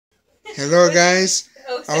Hello guys,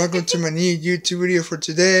 and welcome to my new YouTube video for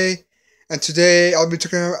today. And today I'll be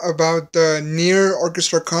talking about the Nier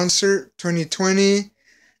Orchestra Concert 2020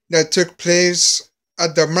 that took place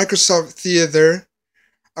at the Microsoft Theater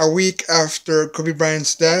a week after Kobe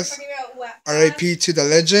Bryant's death. R.I.P. to the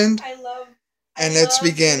legend. And let's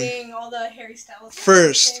begin.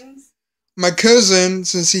 First, my cousin,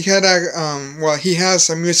 since he had he has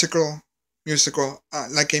a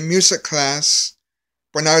like a music class,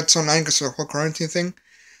 but now it's online because of the whole quarantine thing.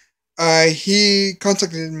 He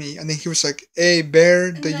contacted me and then he was like, "Hey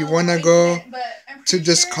Bear, do you wanna go to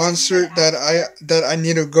this concert that I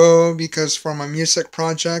need to go because for my music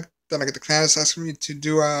project that like the class asked me to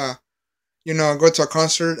do go to a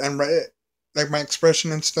concert and write like my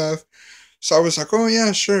expression and stuff." So I was like, "Oh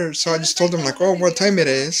yeah, sure." So I just told him like, "Oh, what time it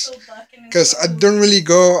is?" Because I don't really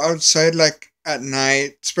go outside like at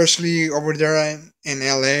night, especially over there in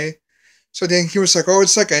LA. So then he was like, "Oh,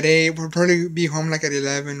 it's like at 8. We'll probably be home like at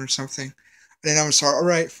 11 or something." And then I was like, "All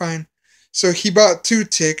right, fine." So he bought two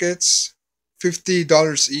tickets,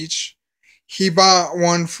 $50 each. He bought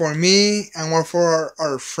one for me and one for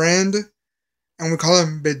our friend, and we call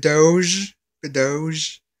him Bedoge.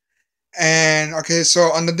 Bedoge. And okay,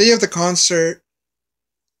 so on the day of the concert,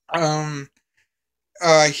 um,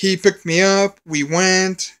 he picked me up. We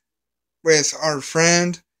went with our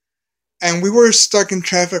friend, and we were stuck in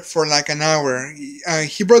traffic for like an hour.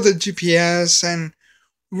 He brought the GPS, and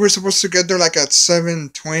we were supposed to get there like at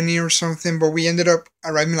 7:20 or something, but we ended up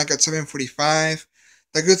arriving like at 7:45.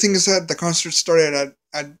 The good thing is that the concert started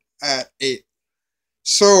at 8.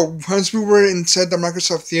 So once we were inside the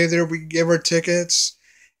Microsoft Theater, we gave our tickets,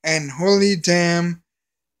 and holy damn,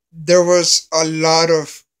 there was a lot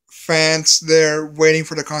of fans there waiting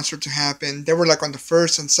for the concert to happen. They were like on the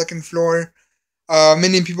first and second floor.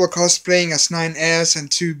 Many people cosplaying as 9S and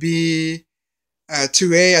 2B,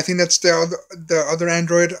 2A. I think that's the other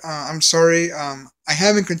Android. I'm sorry. I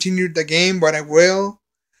haven't continued the game, but I will.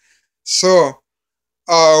 So,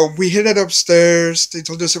 we hit it upstairs. They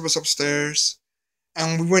told us it was upstairs,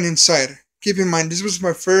 and we went inside. Keep in mind, this was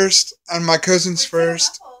my first and my cousin's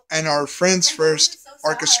first and our friend's first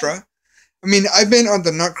orchestra. I mean, I've been on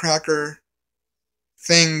the Nutcracker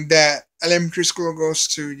thing that elementary school goes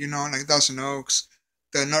to, like Thousand Oaks.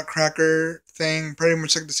 The Nutcracker thing, pretty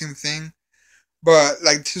much like the same thing. But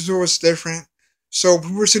like this was different. So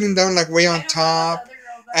we were sitting down like way on top,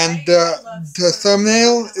 and the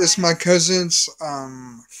thumbnail is my cousin's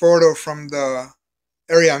photo from the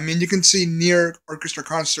area. I mean, you can see Nier Orchestra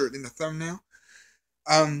Concert in the thumbnail.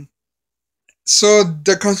 Um, so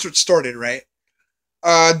the concert started, right?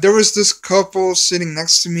 There was this couple sitting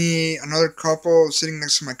next to me, another couple sitting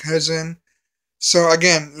next to my cousin. So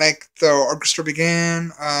again, like the orchestra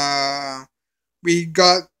began, we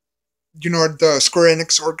got the Square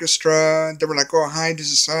Enix orchestra. They were like, "Oh hi,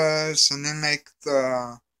 this is us," and then like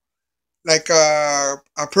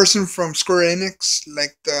a person from Square Enix,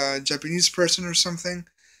 like the Japanese person or something.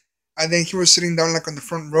 I think he was sitting down like on the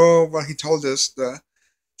front row while he told us the.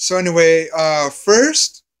 So anyway,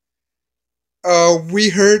 first, we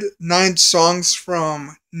heard 9 songs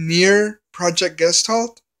from Nier Project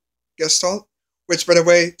Gestalt, which by the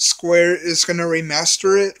way, Square is gonna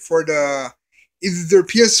remaster it for the either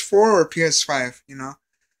PS4 or PS5.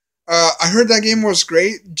 I heard that game was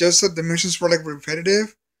great, just that the missions were like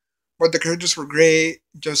repetitive, but the characters were great.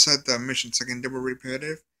 Just that the missions again they were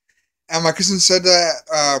repetitive. And my cousin said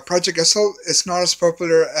that Project Gestalt is not as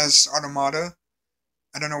popular as Automata.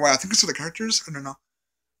 I don't know why. I think it's for the characters. I don't know.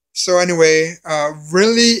 So anyway,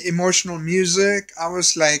 really emotional music. I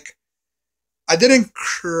was like, I didn't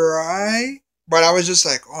cry, but I was just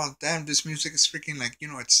like, oh damn, this music is freaking like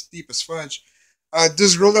it's deep as fudge.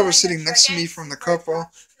 This girl that was sitting next to me from the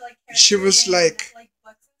couple, she was like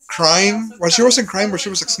crying. Well, she wasn't crying, but she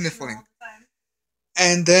was like sniffling.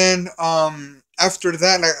 And then after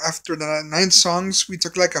that, like after the 9 songs, we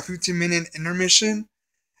took like a 15-minute intermission,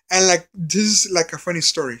 and like this is like a funny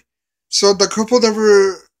story. So the couple that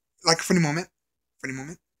were like funny moment.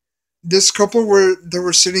 This couple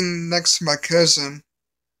were sitting next to my cousin.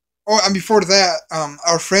 Oh, and before that,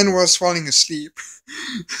 our friend was falling asleep.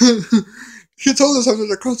 He told us after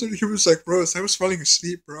the concert, he was like, "Rose, I was falling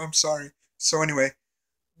asleep, bro. I'm sorry." So anyway,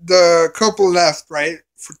 the couple left, right,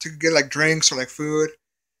 to get like drinks or like food,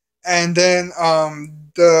 and then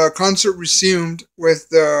the concert resumed with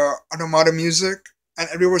the automata music, and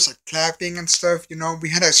everyone was like clapping and stuff. We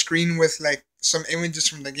had a screen with like some images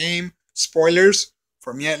from the game, spoilers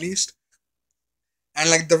for me at least,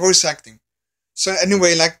 and like the voice acting. So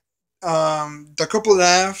anyway, like the couple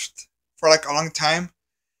left for like a long time,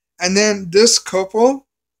 and then this couple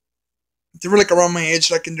They were like around my age,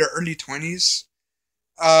 like in their early 20s.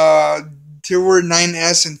 Uh, there were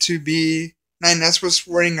 9S and 2B. 9S was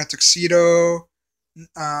wearing a tuxedo.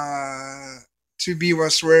 Uh, 2B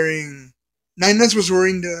was wearing. 9S was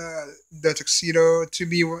wearing the tuxedo.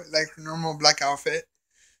 2B like her normal black outfit.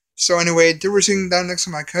 So anyway, they were sitting down next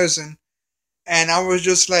to my cousin, and I was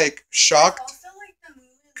just like shocked,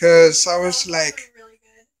 because I was like,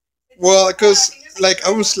 well, because like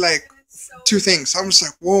I was like two things. I was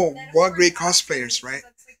like, whoa, what great cosplayers, right?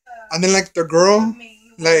 And then like the girl,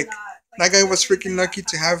 like that guy was freaking lucky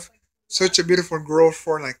to have such a beautiful girl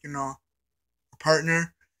for like a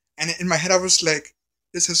partner. And in my head, I was like,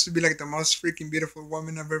 this has to be like the most freaking beautiful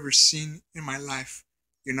woman I've ever seen in my life,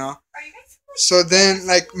 you know. So then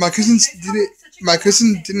like my cousin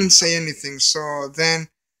didn't say anything. So then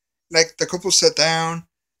like the couple sat down,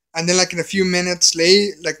 and then like in a few minutes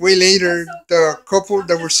like way later, the couple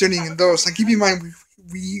that were sitting in those, and keep in mind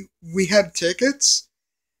we had tickets,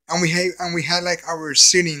 and we had like our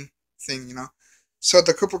sitting thing, so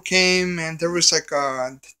the couple came, and there was like,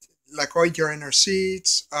 oh, you're in our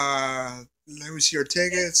seats, let me see your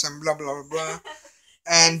tickets, and blah blah blah blah.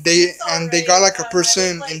 And they got like a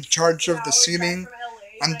person in charge of the seating,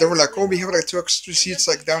 and they were like, oh, we have like two extra seats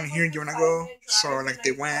like down here, do you wanna go? So like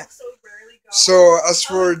they went. So as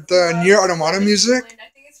for the Nier Automata music,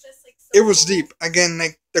 it was deep. Again,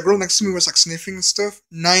 like the girl next to me was like sniffing and stuff.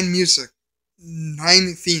 9 music,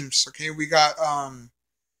 9 themes. Okay, we got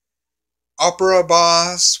Opera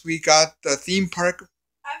Boss, we got the theme park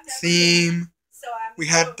theme, we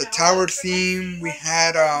had the tower theme, we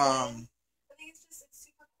had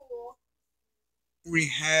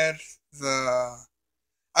the.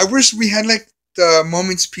 I wish we had like the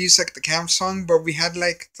Moment's Peace, like the camp song, but we had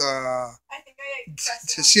like the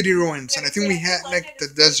city ruins, and I think we had like the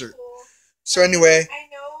desert. So anyway,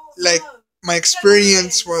 like my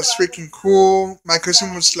experience was freaking cool. My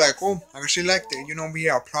cousin was like, "Oh, I actually liked it." We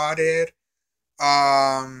applauded.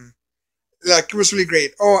 Um, like it was really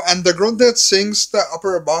great. Oh, and the girl that sings the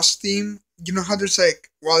Opera Boss theme. You know how there's like,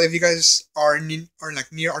 well, if you guys are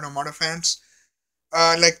like Nier Automata fans,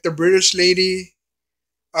 like the British lady,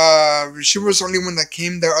 she was the only one that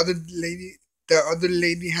came. The other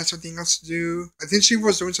lady had something else to do. I think she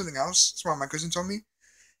was doing something else. That's what my cousin told me.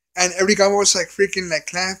 And every guy was like freaking like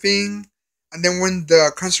clapping. And then when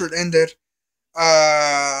the concert ended,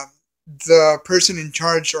 uh, the person in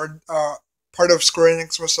charge, or part of Square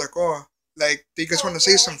Enix, was like, "Oh, like, do you guys want to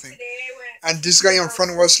say something?" And this guy in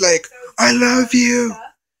front was like, "I love you."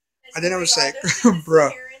 And then I was like,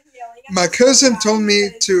 "Bro." My cousin told me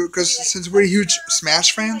to, because since we're huge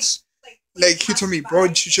Smash fans, like he told me, "Bro,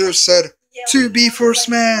 you should have said 2B for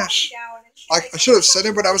Smash." Like I should have said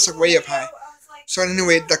it, but I was like way up high. So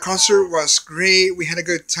anyway, the concert was great. We had a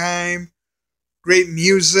good time. Great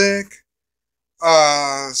music.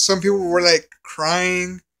 Some people were like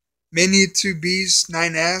crying. Many 2Bs,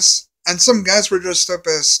 9S, and some guys were dressed up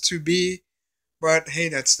as 2B. But hey,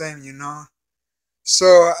 that's them.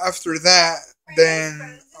 So after that,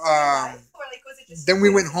 then then we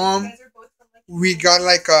went home. We got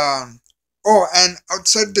like oh, and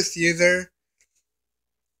outside the theater,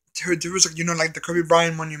 there was like like the Kobe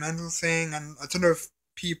Bryant monumental thing, and a ton of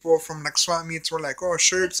people from like swap meets were like, "Oh,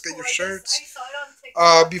 shirts, get your shirts."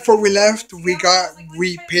 Before we left, we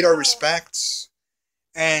paid our respects,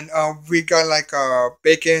 and we got like a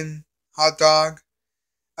bacon hot dog.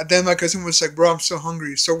 And then my cousin was like, "Bro, I'm so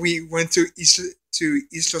hungry," so we went to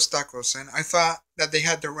Islos Tacos, and I thought that they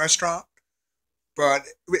had the restaurant, but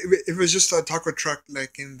it was just a taco truck,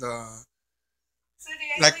 like in the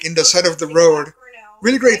side of the road.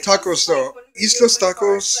 Really great tacos though. Islos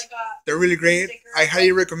Tacos, they're really great. I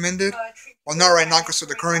highly recommend it. Well, not right now because of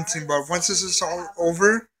the quarantine, but once this is all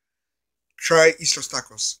over, try Islos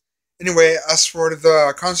Tacos. Anyway, as for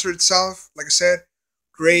the concert itself, like I said,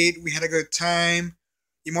 great. We had a good time.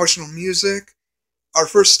 Emotional music. Our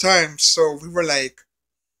first time, so we were like,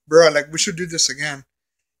 bro, like we should do this again.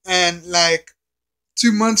 And like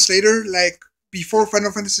 2 months later, like before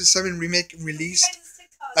Final Fantasy VII Remake released,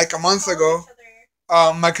 like a month ago,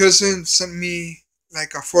 my cousin sent me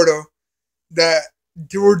like a photo that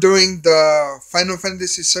they were doing the Final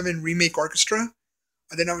Fantasy VII Remake orchestra,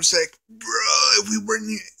 and then I was like, bro, if we weren't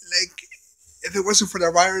like, if it wasn't for the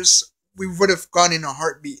virus, we would have gone in a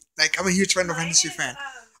heartbeat. Like I'm a huge Final Fantasy fan.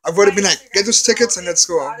 I would have been like, get those tickets and let's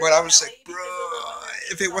go. But I was like, bro,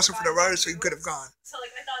 if it wasn't for the virus, we could have gone.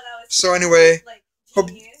 So anyway,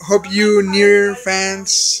 hope you Nier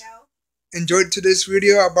fans enjoyed today's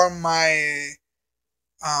video about my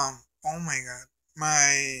oh my god,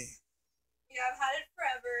 my,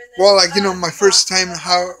 well, like my first time,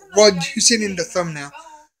 how, well, you see it in the thumbnail.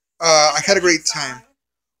 I had a great time.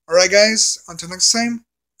 Alright, guys, until next time,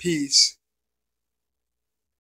 peace.